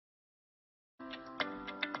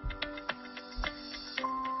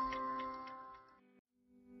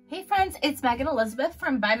friends, it's Megan Elizabeth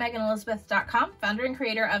from ByMeganElizabeth.com, founder and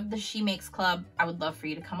creator of the She Makes Club. I would love for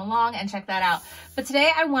you to come along and check that out. But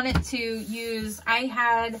today I wanted to use, I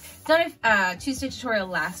had done a Tuesday tutorial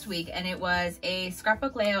last week, and it was a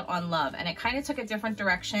scrapbook layout on love, and it kind of took a different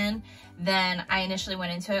direction than I initially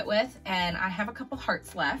went into it with. And I have a couple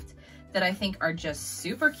hearts left that I think are just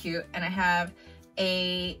super cute, and I have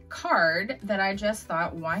a card that I just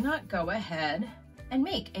thought, why not go ahead and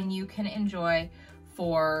make, and you can enjoy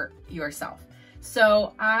for yourself.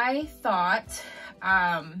 So I thought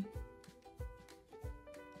I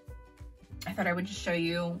would just show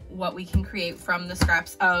you what we can create from the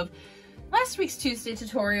scraps of last week's Tuesday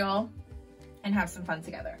tutorial and have some fun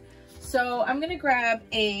together. So I'm gonna grab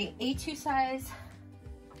a A2 size,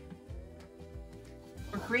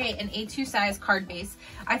 or create an A2 size card base.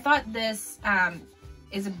 I thought this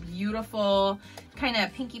is a beautiful kind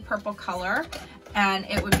of pinky purple color, and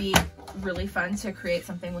it would be really fun to create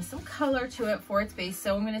something with some color to it for its base.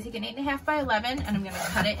 So I'm going to take an 8.5 by 11 and I'm going to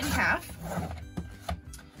cut it in half.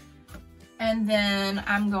 And then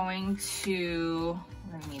I'm going to,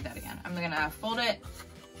 we're going to need that again. I'm going to fold it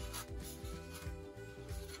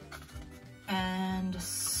and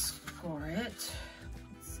score it.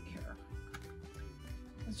 Let's see here.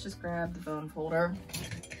 Let's just grab the bone folder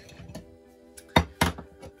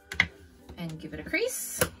and give it a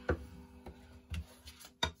crease.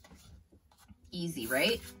 Easy,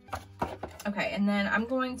 right? Okay, and then I'm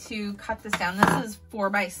going to cut this down. This is 4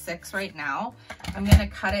 by 6 right now. I'm gonna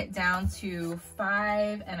cut it down to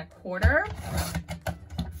 5 1/4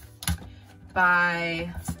 by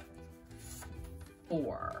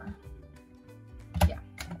 4. Yeah.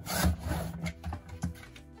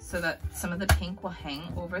 So that some of the pink will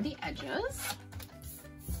hang over the edges.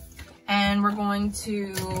 And we're going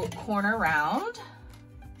to corner round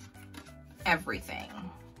everything.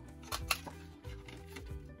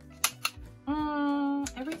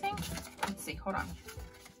 Everything? Let's see, hold on.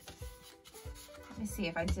 Let me see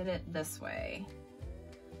if I did it this way,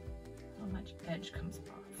 how much edge comes off.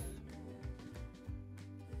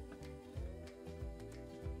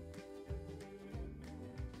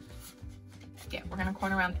 Yeah, we're gonna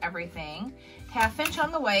corner round everything. 1/2 inch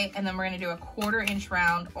on the white, and then we're gonna do a 1/4 inch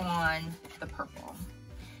round on the purple.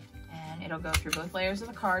 And it'll go through both layers of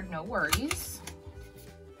the card, no worries.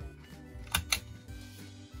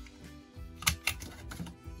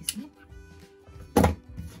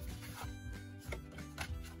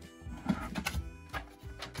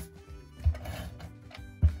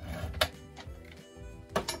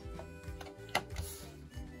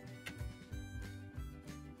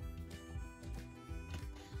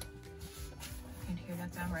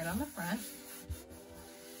 That down right on the front.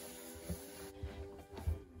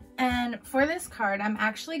 And for this card, I'm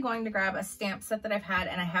actually going to grab a stamp set that I've had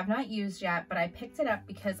and I have not used yet, but I picked it up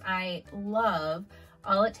because I love,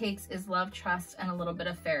 all it takes is love, trust, and a little bit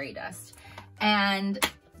of fairy dust. And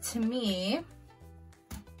to me,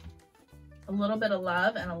 a little bit of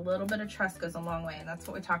love and a little bit of trust goes a long way. And that's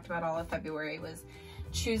what we talked about all of February, was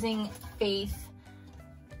choosing faith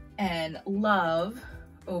and love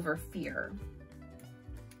over fear.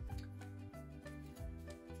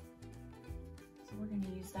 We're going to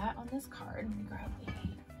use that on this card. Let me grab the,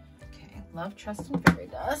 okay, love, trust, and fairy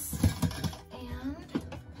dust. And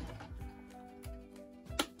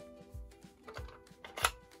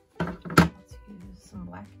let's use some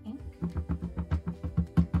black ink.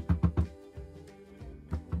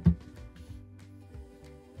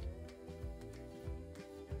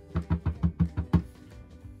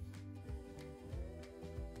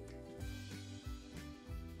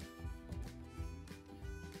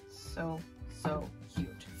 So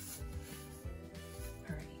cute.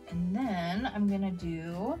 All right, and then I'm gonna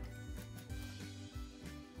do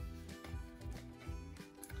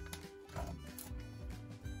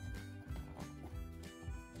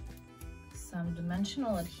some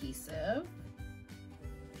dimensional adhesive.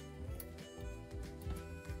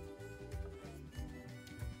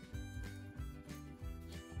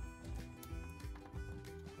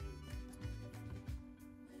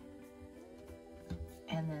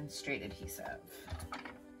 And then straight adhesive.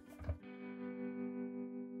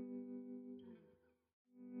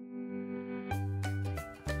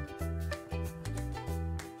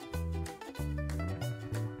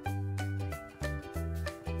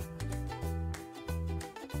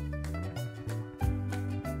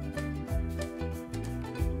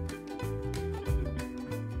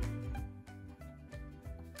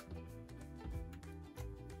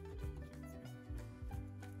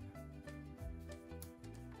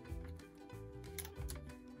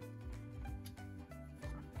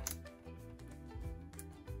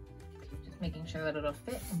 making sure that it'll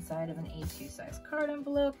fit inside of an A2 size card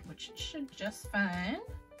envelope, which it should just fine.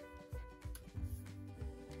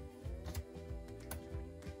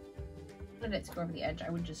 Let it go over the edge. I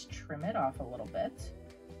would just trim it off a little bit,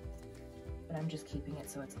 but I'm just keeping it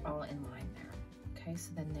so it's all in line there. Okay,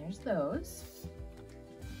 so then there's those.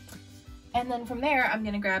 And then from there, I'm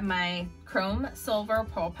gonna grab my chrome silver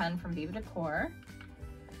pearl pen from Viva Decor.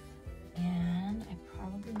 And I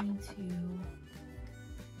probably need to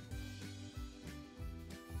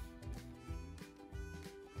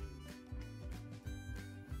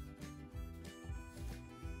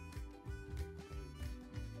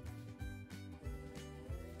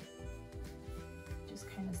just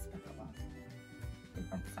kind of speckle off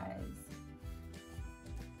different size.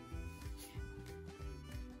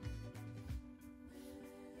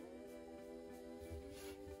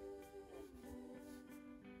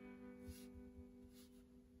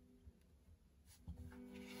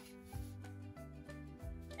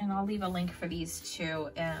 And I'll leave a link for these two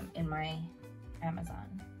in my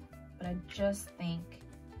Amazon. But I just think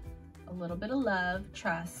a little bit of love,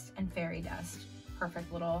 trust, and fairy dust.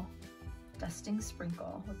 Perfect little dusting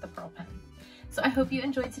sprinkle with the pearl pen. So I hope you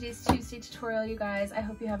enjoyed today's Tuesday tutorial, you guys. I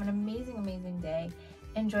hope you have an amazing, amazing day.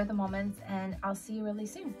 Enjoy the moments, and I'll see you really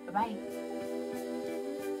soon. Bye-bye.